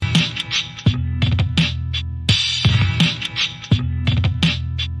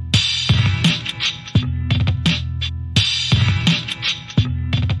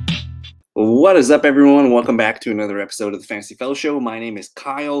What is up, everyone? Welcome back to another episode of the Fantasy Fellow Show. My name is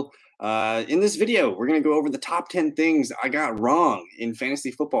Kyle. In this video, we're going to go over the top 10 things I got wrong in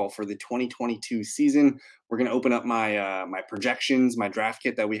fantasy football for the 2022 season. We're going to open up my projections, my draft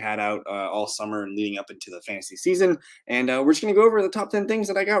kit that we had out all summer and leading up into the fantasy season. And we're just going to go over the top 10 things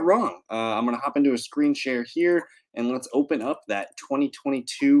that I got wrong. I'm going to hop into a screen share here and let's open up that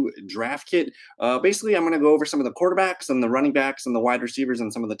 2022 draft kit. Basically, I'm going to go over some of the quarterbacks and the running backs and the wide receivers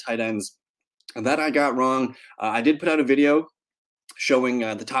and some of the tight ends that I got wrong. I did put out a video showing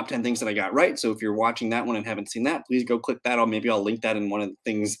the top 10 things that I got right. So if you're watching that one and haven't seen that, please go click that. Maybe I'll link that in one of the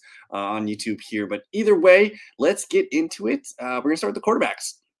things on YouTube here. But either way, let's get into it. We're going to start with the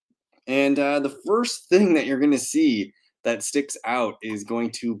quarterbacks. And the first thing that you're going to see that sticks out is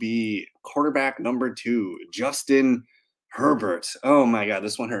going to be quarterback number 2, Justin Herbert. Oh my God,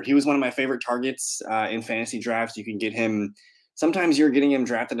 this one hurt. He was one of my favorite targets in fantasy drafts. You can get him. Sometimes you're getting him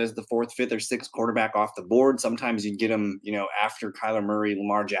drafted as the 4th, 5th, or 6th quarterback off the board. Sometimes you get him, after Kyler Murray,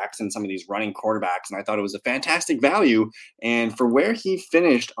 Lamar Jackson, some of these running quarterbacks. And I thought it was a fantastic value. And for where he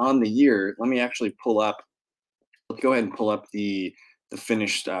finished on the year, let me actually let's go ahead and pull up the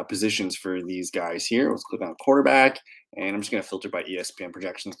finished positions for these guys here. Let's click on quarterback, and I'm just going to filter by ESPN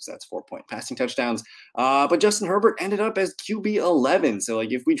projections because that's 4-point passing touchdowns. But Justin Herbert ended up as QB 11. So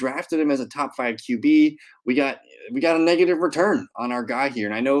like if we drafted him as a top 5 QB, we got a negative return on our guy here.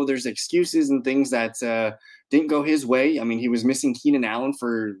 And I know there's excuses and things that didn't go his way. I mean, he was missing Keenan Allen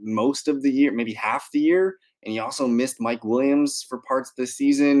for most of the year, maybe half the year. And he also missed Mike Williams for parts of the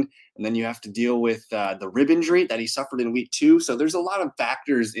season. And then you have to deal with the rib injury that he suffered in week 2. So there's a lot of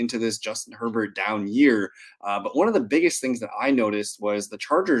factors into this Justin Herbert down year. But one of the biggest things that I noticed was the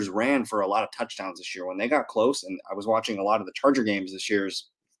Chargers ran for a lot of touchdowns this year when they got close. And I was watching a lot of the Charger games this year.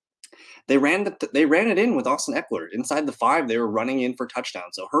 They ran it in with Austin Eckler inside the 5. They were running in for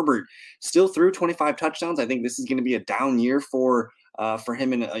touchdowns. So Herbert still threw 25 touchdowns. I think this is going to be a down year for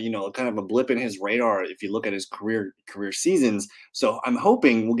him, and kind of a blip in his radar if you look at his career seasons. So I'm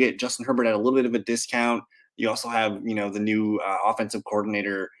hoping we'll get Justin Herbert at a little bit of a discount. You also have the new offensive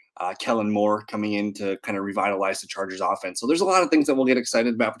coordinator Kellen Moore coming in to kind of revitalize the Chargers offense. So there's a lot of things that we'll get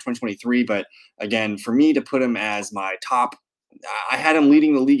excited about for 2023. But again, for me to put him as my top, I had him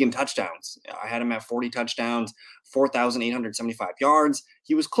leading the league in touchdowns. I had him at 40 touchdowns, 4,875 yards.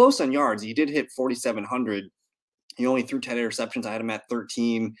 He was close on yards. He did hit 4,700. He only threw 10 interceptions. I had him at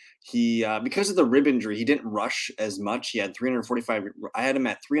 13. He, because of the rib injury, he didn't rush as much. He had 345. I had him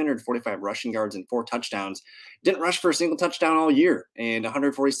at 345 rushing yards and 4 touchdowns. Didn't rush for a single touchdown all year, and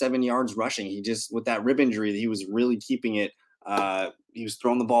 147 yards rushing. He just, with that rib injury, he was really keeping it. He was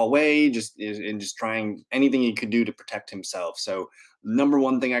throwing the ball away, just trying anything he could do to protect himself. So, number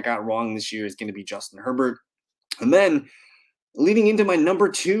one thing I got wrong this year is going to be Justin Herbert, and then leading into my number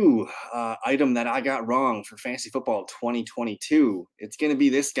 2 item that I got wrong for fantasy football 2022, it's going to be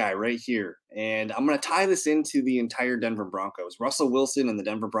this guy right here. And I'm going to tie this into the entire Denver Broncos. Russell Wilson and the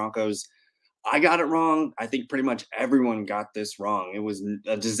Denver Broncos, I got it wrong. I think pretty much everyone got this wrong. It was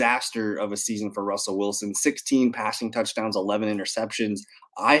a disaster of a season for Russell Wilson. 16 passing touchdowns, 11 interceptions.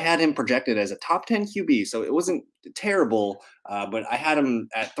 I had him projected as a top 10 QB, so it wasn't terrible, but I had him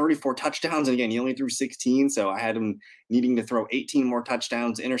at 34 touchdowns. And again, he only threw 16, so I had him needing to throw 18 more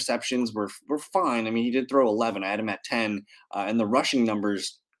touchdowns. Interceptions were fine. I mean, he did throw 11. I had him at 10. And the rushing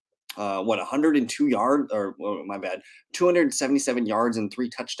numbers, 102 yards, or my bad, 277 yards and 3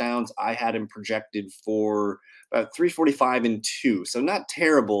 touchdowns. I had him projected for about 345 and 2. So not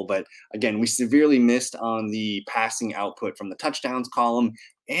terrible, but again, we severely missed on the passing output from the touchdowns column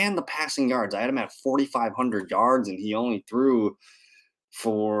and the passing yards. I had him at 4,500 yards and he only threw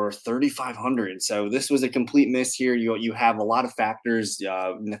for 3,500. So this was a complete miss here. You have a lot of factors.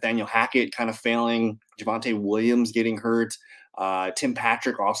 Nathaniel Hackett kind of failing, Javonte Williams getting hurt, Tim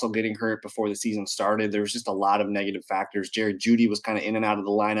Patrick also getting hurt before the season started. There was just a lot of negative factors. Jared Jeudy was kind of in and out of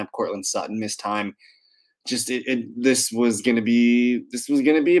the lineup. Cortland Sutton missed time. This was going to be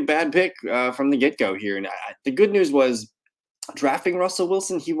a bad pick from the get-go here. And the good news was, drafting Russell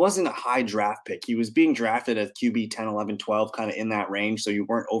Wilson, he wasn't a high draft pick. He was being drafted as QB 10, 11, 12, kind of in that range, so you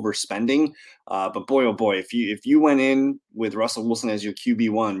weren't overspending. But boy, oh boy, if you went in with Russell Wilson as your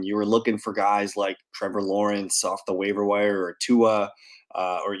QB1, you were looking for guys like Trevor Lawrence off the waiver wire, or Tua,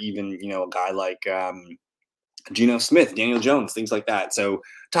 or even a guy like Geno Smith, Daniel Jones, things like that. So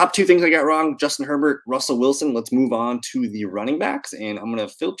top 2 things I got wrong: Justin Herbert, Russell Wilson. Let's move on to the running backs, and I'm going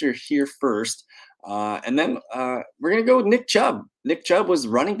to filter here first. And then we're going to go with Nick Chubb. Nick Chubb was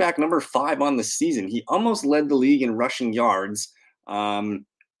running back number 5 on the season. He almost led the league in rushing yards.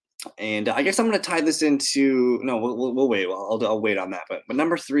 And I guess I'm going to tie this into no, we'll wait. I'll wait on that. But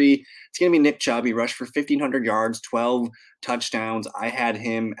number three, it's going to be Nick Chubb. He rushed for 1,500 yards, 12 touchdowns. I had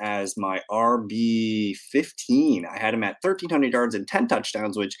him as my RB 15. I had him at 1,300 yards and 10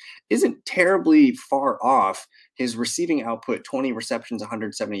 touchdowns, which isn't terribly far off. His receiving output: 20 receptions,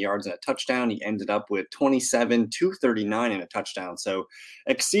 170 yards, and a touchdown. He ended up with 27, 239, and a touchdown. So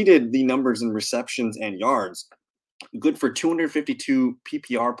exceeded the numbers in receptions and yards. Good for 252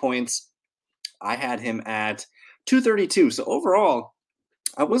 PPR points. I had him at 232. So overall,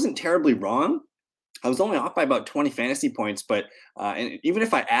 I wasn't terribly wrong. I was only off by about 20 fantasy points, but and even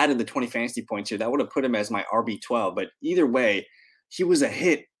if I added the 20 fantasy points here, that would have put him as my RB12. But either way, he was a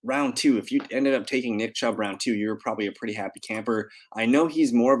hit round two. If you ended up taking Nick Chubb round two, you're probably a pretty happy camper. I know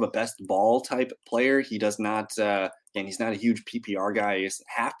he's more of a best ball type player. He does not, again, he's not a huge PPR guy. He's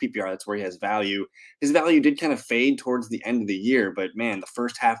half PPR. That's where he has value. His value did kind of fade towards the end of the year, but man, the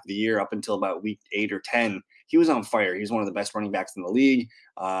first half of the year up until about week 8 or 10, he was on fire. He was one of the best running backs in the league.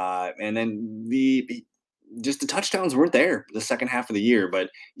 And then just the touchdowns weren't there the second half of the year. But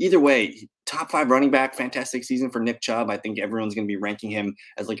either way, top 5 running back, fantastic season for Nick Chubb. I think everyone's going to be ranking him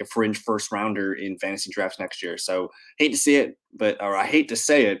as like a fringe first rounder in fantasy drafts next year. So hate to see it, or I hate to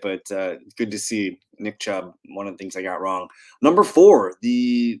say it, but good to see Nick Chubb. One of the things I got wrong. Number 4,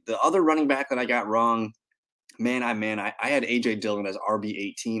 the other running back that I got wrong. I had AJ Dillon as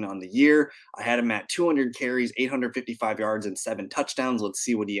RB18 on the year. I had him at 200 carries, 855 yards, and 7 touchdowns. Let's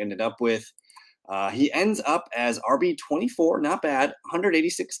see what he ended up with. He ends up as RB24, not bad,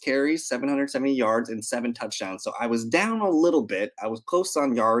 186 carries, 770 yards, and 7 touchdowns. So I was down a little bit. I was close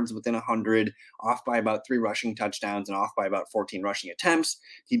on yards, within 100, off by about 3 rushing touchdowns and off by about 14 rushing attempts.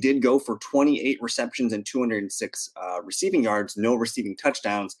 He did go for 28 receptions and 206 receiving yards, no receiving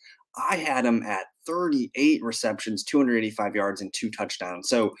touchdowns. I had him at 38 receptions, 285 yards, and 2 touchdowns.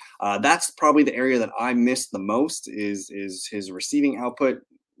 So that's probably the area that I missed the most is his receiving output,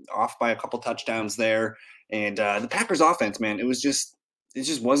 off by a couple touchdowns there. And the Packers offense, man, it just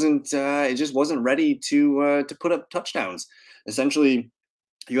wasn't ready to put up touchdowns. Essentially,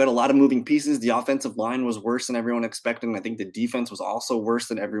 you had a lot of moving pieces. The offensive line was worse than everyone expected. And I think the defense was also worse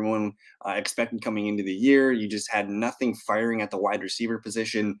than everyone expected coming into the year. You just had nothing firing at the wide receiver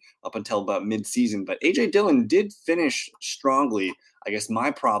position up until about midseason. But AJ Dillon did finish strongly. I guess my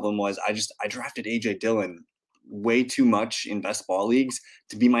problem was I drafted AJ Dillon way too much in best ball leagues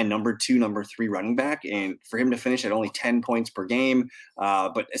to be my number 2, number 3 running back, and for him to finish at only 10 points per game.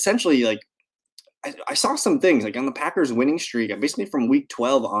 But essentially, like, I saw some things like on the Packers winning streak, basically from week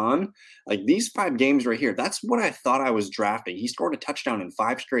 12 on, like these 5 games right here. That's what I thought I was drafting. He scored a touchdown in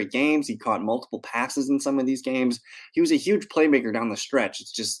 5 straight games. He caught multiple passes in some of these games. He was a huge playmaker down the stretch.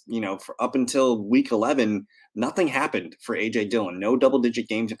 It's just, for up until week 11, nothing happened for AJ Dillon. No double-digit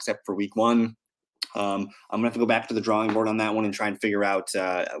games except for week 1. I'm gonna have to go back to the drawing board on that one and try and figure out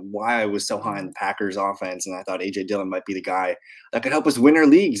why I was so high in the Packers offense, and I thought AJ Dillon might be the guy that could help us win our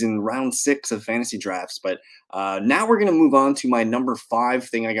leagues in round 6 of fantasy drafts. But now we're gonna move on to my number 5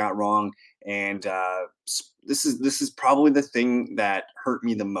 thing I got wrong, and this is probably the thing that hurt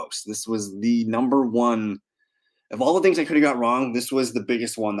me the most. This was the number 1 of all the things I could have got wrong. This was the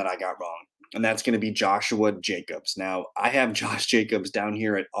biggest one that I got wrong, and that's going to be Joshua Jacobs. Now, I have Josh Jacobs down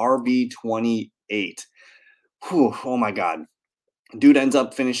here at RB28. Whew, oh my God. Dude ends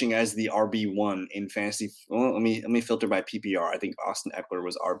up finishing as the RB1 in fantasy. Well, let me filter by PPR. I think Austin Eckler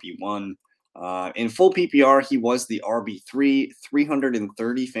was RB1. In full PPR, he was the RB3,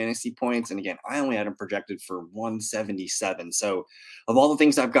 330 fantasy points. And again, I only had him projected for 177. So of all the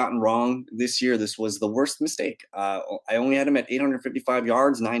things I've gotten wrong this year, this was the worst mistake. I only had him at 855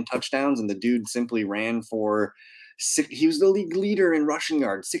 yards, 9 touchdowns, and the dude simply ran for he was the league leader in rushing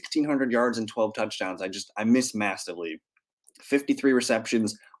yards, 1,600 yards and 12 touchdowns. I missed massively. 53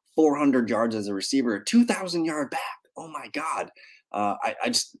 receptions, 400 yards as a receiver, a 2,000 yard back. Oh my God.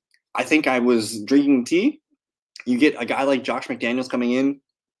 I think I was drinking tea. You get a guy like Josh McDaniels coming in,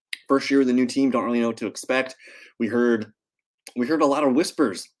 first year with a new team, don't really know what to expect. We heard a lot of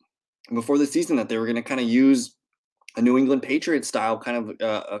whispers before the season that they were going to kind of use a New England Patriots style kind of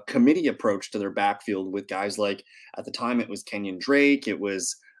a committee approach to their backfield with guys like, at the time it was Kenyon Drake, it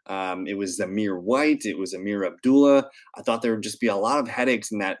was Zamir White, it was Amir Abdullah. I thought there would just be a lot of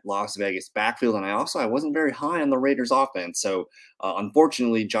headaches in that Las Vegas backfield, and I wasn't very high on the Raiders offense. So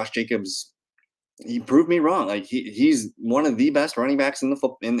unfortunately, Josh Jacobs, he proved me wrong. Like he's one of the best running backs in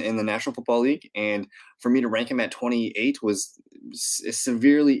the National Football League, and for me to rank him at 28 was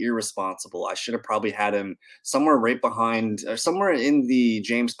severely irresponsible. I should have probably had him somewhere right behind, or somewhere in the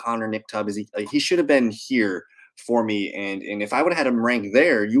James Conner, Nick Chubb. He should have been here for me. And if I would have had him ranked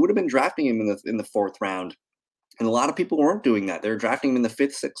there, you would have been drafting him in the fourth round. And a lot of people weren't doing that. They're drafting him in the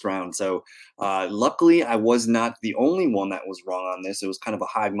fifth, sixth round. So luckily, I was not the only one that was wrong on this. It was kind of a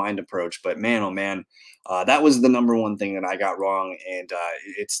hive mind approach. But man, oh man, that was the number one thing that I got wrong, and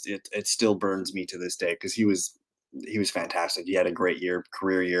it still burns me to this day because he was fantastic. He had a great year,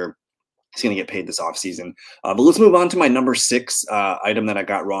 career year. He's going to get paid this offseason. But let's move on to my number six item that I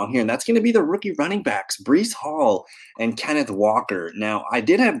got wrong here, and that's going to be the rookie running backs, Breece Hall and Kenneth Walker. Now, I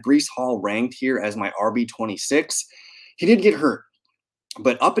did have Breece Hall ranked here as my RB26. He did get hurt.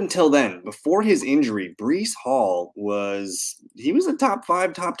 But up until then, before his injury, Breece Hall he was a top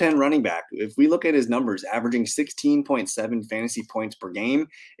 5, top 10 running back. If we look at his numbers, averaging 16.7 fantasy points per game,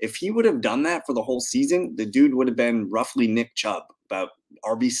 if he would have done that for the whole season, the dude would have been roughly Nick Chubb, about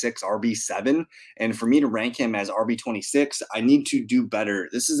RB6, RB7. And for me to rank him as RB26, I need to do better.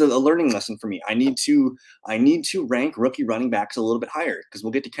 This is a learning lesson for me. I need to rank rookie running backs a little bit higher, because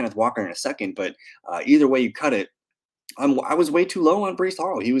we'll get to Kenneth Walker in a second. But either way you cut it, I was way too low on Breece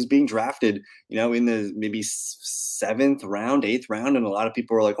Hall. He was being drafted, in the maybe seventh round, eighth round, and a lot of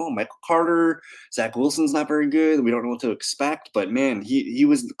people were like, "Oh, Michael Carter, Zach Wilson's not very good. We don't know what to expect." But man, he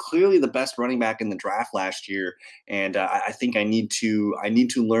was clearly the best running back in the draft last year, and I think I need to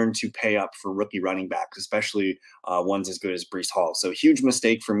learn to pay up for rookie running backs, especially ones as good as Breece Hall. So huge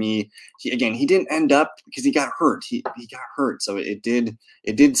mistake for me. He didn't end up because he got hurt. He got hurt, so it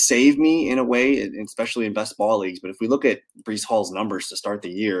did save me in a way, especially in best ball leagues. But if we look at Breece Hall's numbers to start the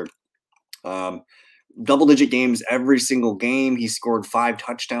year, double-digit games every single game. He scored 5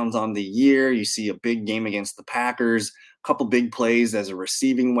 touchdowns on the year. You see a big game against the Packers, a couple big plays as a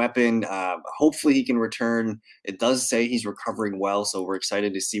receiving weapon. Hopefully he can return. It does say he's recovering well, so we're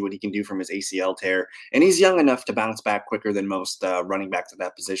excited to see what he can do from his ACL tear. And he's young enough to bounce back quicker than most running backs at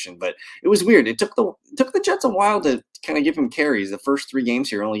that position. But it was weird. It took the Jets a while to kind of give him carries. The first 3 games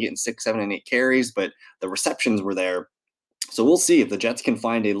here, only getting 6, 7, and 8 carries, but the receptions were there. So we'll see if the Jets can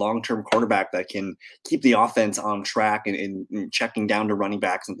find a long-term quarterback that can keep the offense on track and checking down to running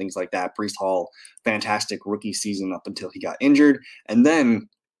backs and things like that. Breece Hall, fantastic rookie season up until he got injured. And then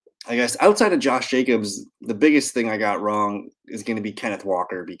I guess outside of Josh Jacobs, the biggest thing I got wrong is going to be Kenneth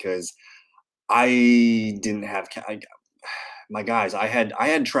Walker, because I didn't have my guys. I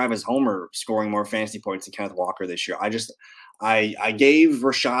had Travis Homer scoring more fantasy points than Kenneth Walker this year. I gave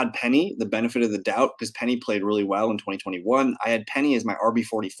Rashad Penny the benefit of the doubt because Penny played really well in 2021. I had Penny as my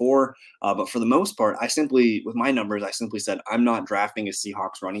RB44, but for the most part, with my numbers, I simply said, I'm not drafting a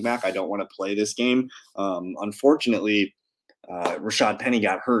Seahawks running back. I don't want to play this game. Unfortunately, Rashad Penny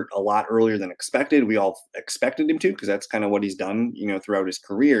got hurt a lot earlier than expected. We all expected him to, because that's kind of what he's done, throughout his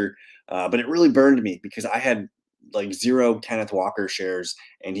career. But it really burned me because I had like 0 Kenneth Walker shares,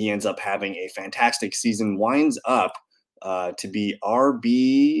 and he ends up having a fantastic season, winds up to be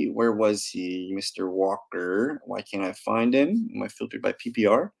RB. Where was he, Mr. Walker? Why can't I find him? Am I filtered by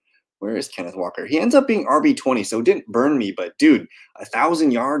PPR? Where is Kenneth Walker? He ends up being RB20, so it didn't burn me. But dude,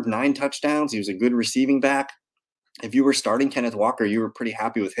 1,000 yards, 9 touchdowns. He was a good receiving back. If you were starting Kenneth Walker, you were pretty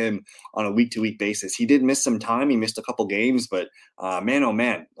happy with him on a week-to-week basis. He did miss some time. He missed a couple games, but man, oh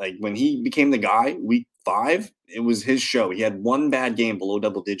man, like when he became the guy week 5, it was his show. He had 1 bad game below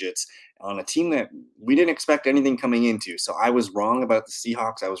double digits on a team that we didn't expect anything coming into. So I was wrong about the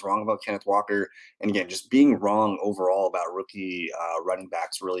Seahawks. I was wrong about Kenneth Walker. And again, just being wrong overall about rookie running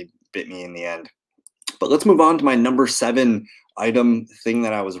backs really bit me in the end. But let's move on to my number 7 item thing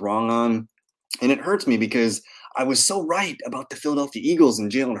that I was wrong on. And it hurts me because I was so right about the Philadelphia Eagles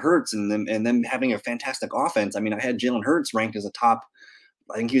and Jalen Hurts and them having a fantastic offense. I mean, I had Jalen Hurts ranked as I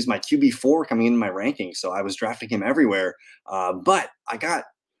think he was my QB4 coming into my ranking. So I was drafting him everywhere. But I got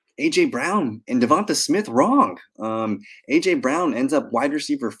A.J. Brown and Devonta Smith wrong. A.J. Brown ends up wide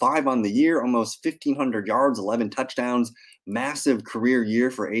receiver 5 on the year, almost 1,500 yards, 11 touchdowns, massive career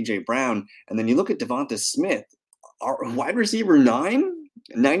year for A.J. Brown. And then you look at Devonta Smith, our wide receiver 9,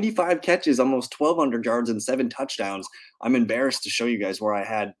 95 catches, almost 1,200 yards and 7 touchdowns. I'm embarrassed to show you guys where I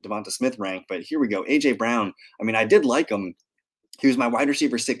had Devonta Smith ranked, but here we go. A.J. Brown, I mean, I did like him. He was my wide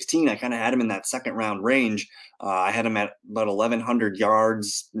receiver 16. I kind of had him in that second round range. I had him at about 1,100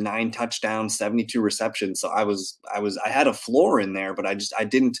 yards, 9 touchdowns, 72 receptions. So I had a floor in there, but I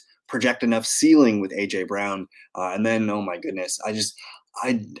didn't project enough ceiling with A.J. Brown. And then, oh my goodness,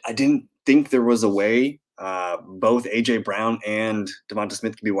 I didn't think there was a way both A.J. Brown and Devonta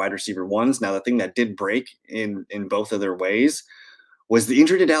Smith could be wide receiver 1s. Now, the thing that did break in both of their ways was the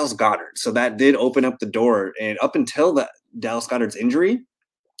injury to Dallas Goedert. So that did open up the door. And up until that Dallas Goedert's injury,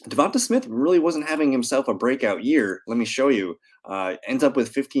 Devonta Smith really wasn't having himself a breakout year. Let me show you. Ends up with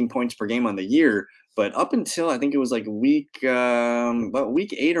 15 points per game on the year, but up until I think it was like about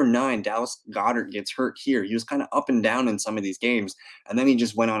week 8 or 9, Dallas Goddard gets hurt here. He was kind of up and down in some of these games, and then he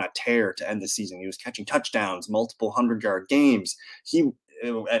just went on a tear to end the season. He was catching touchdowns, multiple 100-yard games.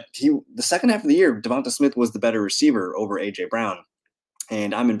 The second half of the year, Devonta Smith was the better receiver over AJ Brown,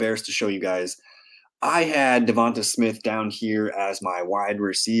 and I'm embarrassed to show you guys. I had Devonta Smith down here as my wide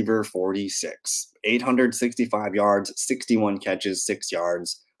receiver 46, 865 yards, 61 catches, 6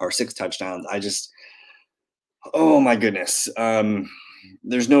 yards, or 6 touchdowns. Oh my goodness.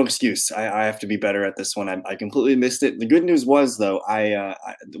 There's no excuse. I have to be better at this one. I completely missed it. The good news was, though,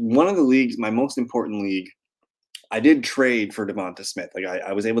 one of the leagues, my most important league, I did trade for Devonta Smith. Like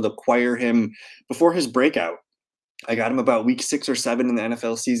I was able to acquire him before his breakout. I got him about week 6 or 7 in the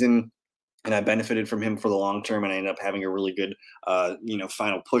NFL season, and I benefited from him for the long term. And I ended up having a really good,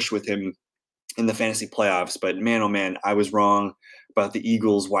 final push with him in the fantasy playoffs. But man, oh man, I was wrong about the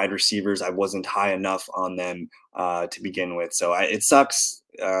Eagles wide receivers. I wasn't high enough on them to begin with. So it sucks.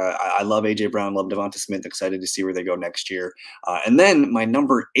 I love AJ Brown, love Devonta Smith. Excited to see where they go next year. And then my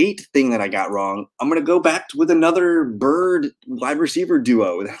number 8 thing that I got wrong, I'm going to go back with another bird wide receiver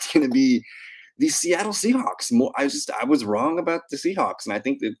duo. That's going to be the Seattle Seahawks. I was wrong about the Seahawks, and I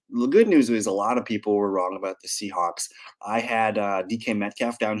think that the good news is a lot of people were wrong about the Seahawks. I had DK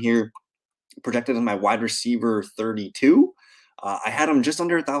Metcalf down here projected as my wide receiver 32. I had him just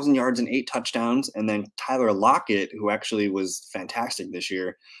under 1,000 yards and 8 touchdowns, and then Tyler Lockett, who actually was fantastic this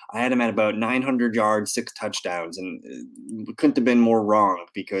year, I had him at about 900 yards, 6 touchdowns, and couldn't have been more wrong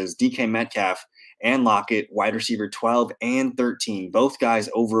because DK Metcalf and Lockett, wide receiver 12 and 13, both guys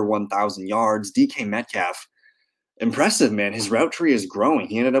over 1,000 yards. DK Metcalf, impressive, man. His route tree is growing.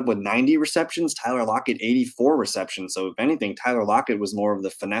 He ended up with 90 receptions, Tyler Lockett 84 receptions. So if anything, Tyler Lockett was more of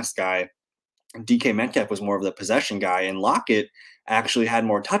the finesse guy. DK Metcalf was more of the possession guy, and Lockett actually had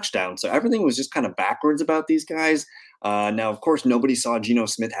more touchdowns. So everything was just kind of backwards about these guys. Now, of course, nobody saw Geno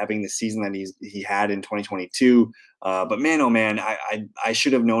Smith having the season that he had in 2022. But man, oh man, I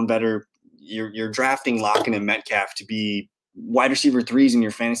should have known better. You're drafting Lockett and Metcalf to be wide receiver 3s in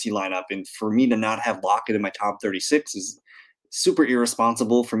your fantasy lineup, and for me to not have Lockett in my top 36 is super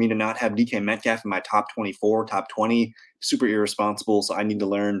irresponsible. For me to not have DK Metcalf in my top 24, top 20, super irresponsible. So I need to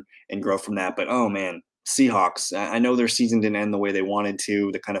learn and grow from that. But oh man, Seahawks, I know their season didn't end the way they wanted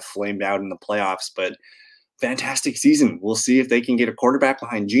to. They kind of flamed out in the playoffs, but fantastic season. We'll see if they can get a quarterback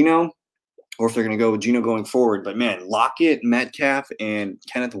behind Geno, or if they're going to go with Geno going forward. But man, Lockett, Metcalf, and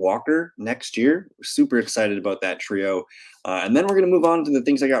Kenneth Walker next year. We're super excited about that trio. And then we're going to move on to the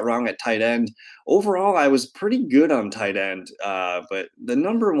things I got wrong at tight end. Overall, I was pretty good on tight end. But the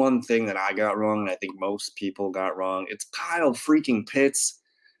number one thing that I got wrong, and I think most people got wrong, it's Kyle freaking Pitts.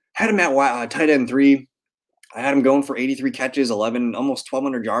 Had him at tight end 3. I had him going for 83 catches, almost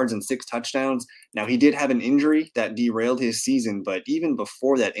 1,200 yards and 6 touchdowns. Now, he did have an injury that derailed his season, but even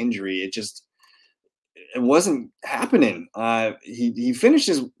before that injury, it wasn't happening. He finished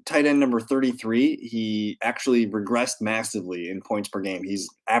as tight end number 33. He actually regressed massively in points per game. He's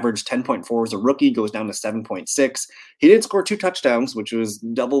averaged 10.4 as a rookie, goes down to 7.6. He did score 2 touchdowns, which was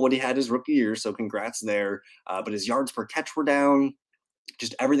double what he had his rookie year, so congrats there. But his yards per catch were down.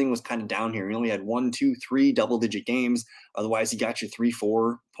 Just everything was kind of down here. He only had 1, 2, 3 double-digit games. Otherwise, he got you 3,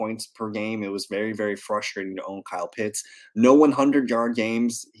 4 points per game. It was very, very frustrating to own Kyle Pitts. No 100-yard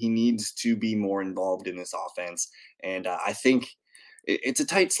games. He needs to be more involved in this offense. And I think it's a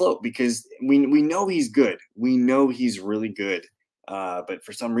tight slope because we know he's good. We know he's really good. But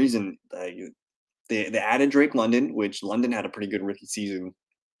for some reason, they added Drake London, which London had a pretty good rookie season.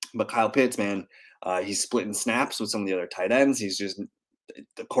 But Kyle Pitts, man, he's splitting snaps with some of the other tight ends.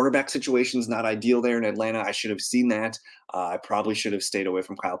 The quarterback situation is not ideal there in Atlanta. I should have seen that. I probably should have stayed away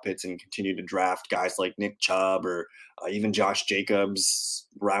from Kyle Pitts and continued to draft guys like Nick Chubb or even Josh Jacobs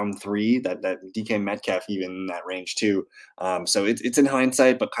round 3, that DK Metcalf even in that range too. So it's in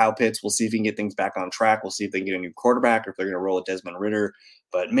hindsight, but Kyle Pitts, we'll see if he can get things back on track. We'll see if they can get a new quarterback or if they're going to roll with Desmond Ridder.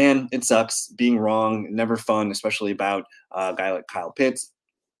 But man, it sucks being wrong. Never fun, especially about a guy like Kyle Pitts.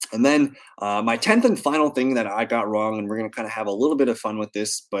 And then my 10th and final thing that I got wrong, and we're going to kind of have a little bit of fun with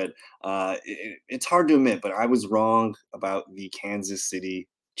this, but it's hard to admit, but I was wrong about the Kansas City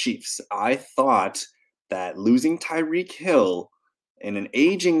Chiefs. I thought that losing Tyreek Hill and an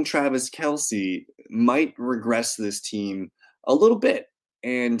aging Travis Kelce might regress this team a little bit.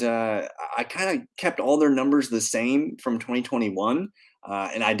 And I kind of kept all their numbers the same from 2021,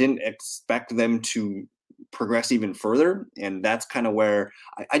 and I didn't expect them to progress even further. And that's kind of where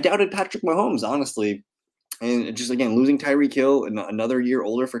I doubted Patrick Mahomes, honestly. And just again, losing Tyreek Hill and another year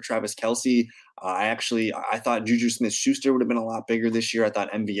older for Travis Kelce. I thought Juju Smith-Schuster would have been a lot bigger this year. I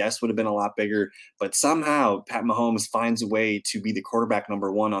thought MVS would have been a lot bigger, but somehow Pat Mahomes finds a way to be the quarterback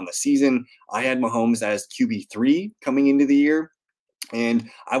number one on the season. I had Mahomes as QB3 coming into the year. And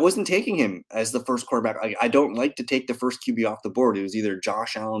I wasn't taking him as the first quarterback. I don't like to take the first QB off the board. It was either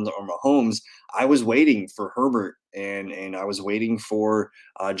Josh Allen or Mahomes. I was waiting for Herbert and I was waiting for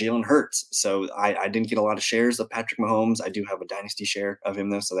Jalen Hurts. So I didn't get a lot of shares of Patrick Mahomes. I do have a dynasty share of him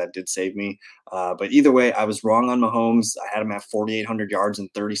though, so that did save me. But either way, I was wrong on Mahomes. I had him at 4,800 yards and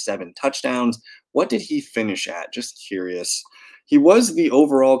 37 touchdowns. What did he finish at? Just curious. He was the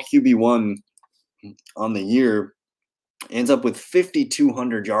overall QB1 on the year, ends up with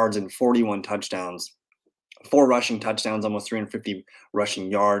 5,200 yards and 41 touchdowns, 4 rushing touchdowns, almost 350 rushing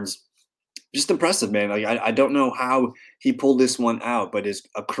yards. Just impressive, man. Like I don't know how he pulled this one out, but his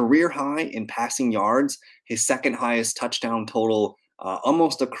a career high in passing yards, his second highest touchdown total,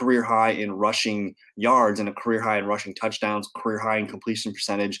 almost a career high in rushing yards, and a career high in rushing touchdowns, career high in completion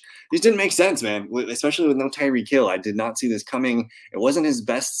percentage. These didn't make sense, man. Especially with no Tyreek Hill, I did not see this coming. It wasn't his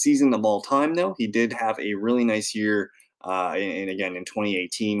best season of all time, though. He did have a really nice year, and again in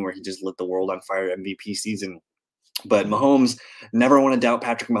 2018, where he just lit the world on fire, MVP season. But Mahomes, never want to doubt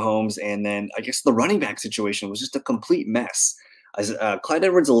Patrick Mahomes. And then I guess the running back situation was just a complete mess. As Clyde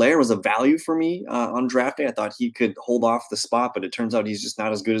Edwards-Helaire was a value for me on draft day. I thought he could hold off the spot, but it turns out he's just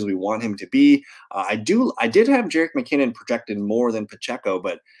not as good as we want him to be. I did have Jerick McKinnon projected more than Pacheco,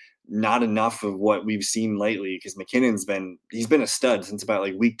 but not enough of what we've seen lately, because he's been a stud since about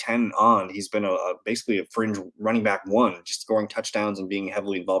like week 10 on. He's been basically a fringe running back one, just scoring touchdowns and being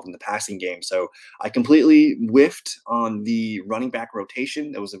heavily involved in the passing game. So I completely whiffed on the running back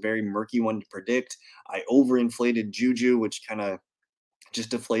rotation. That was a very murky one to predict. I overinflated Juju, which kind of just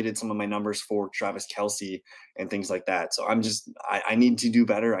deflated some of my numbers for Travis Kelce and things like that. So I need to do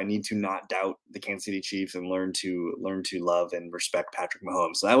better. I need to not doubt the Kansas City Chiefs and learn to love and respect Patrick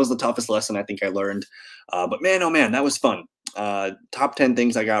Mahomes. So that was the toughest lesson I think I learned. But man, oh man, that was fun. Top 10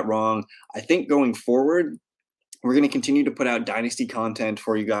 things I got wrong. I think going forward, we're going to continue to put out dynasty content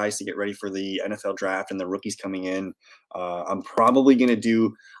for you guys to get ready for the NFL draft and the rookies coming in. I'm probably going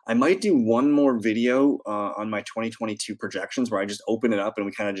to I might do one more video on my 2022 projections where I just open it up and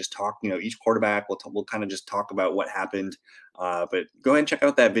we kind of just talk, each quarterback. We'll kind of just talk about what happened. But go ahead and check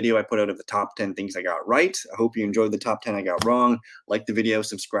out that video I put out of the top 10 things I got right. I hope you enjoyed the top 10 I got wrong. Like the video,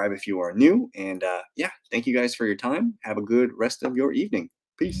 subscribe if you are new. And yeah, thank you guys for your time. Have a good rest of your evening.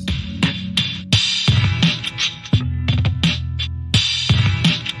 Peace.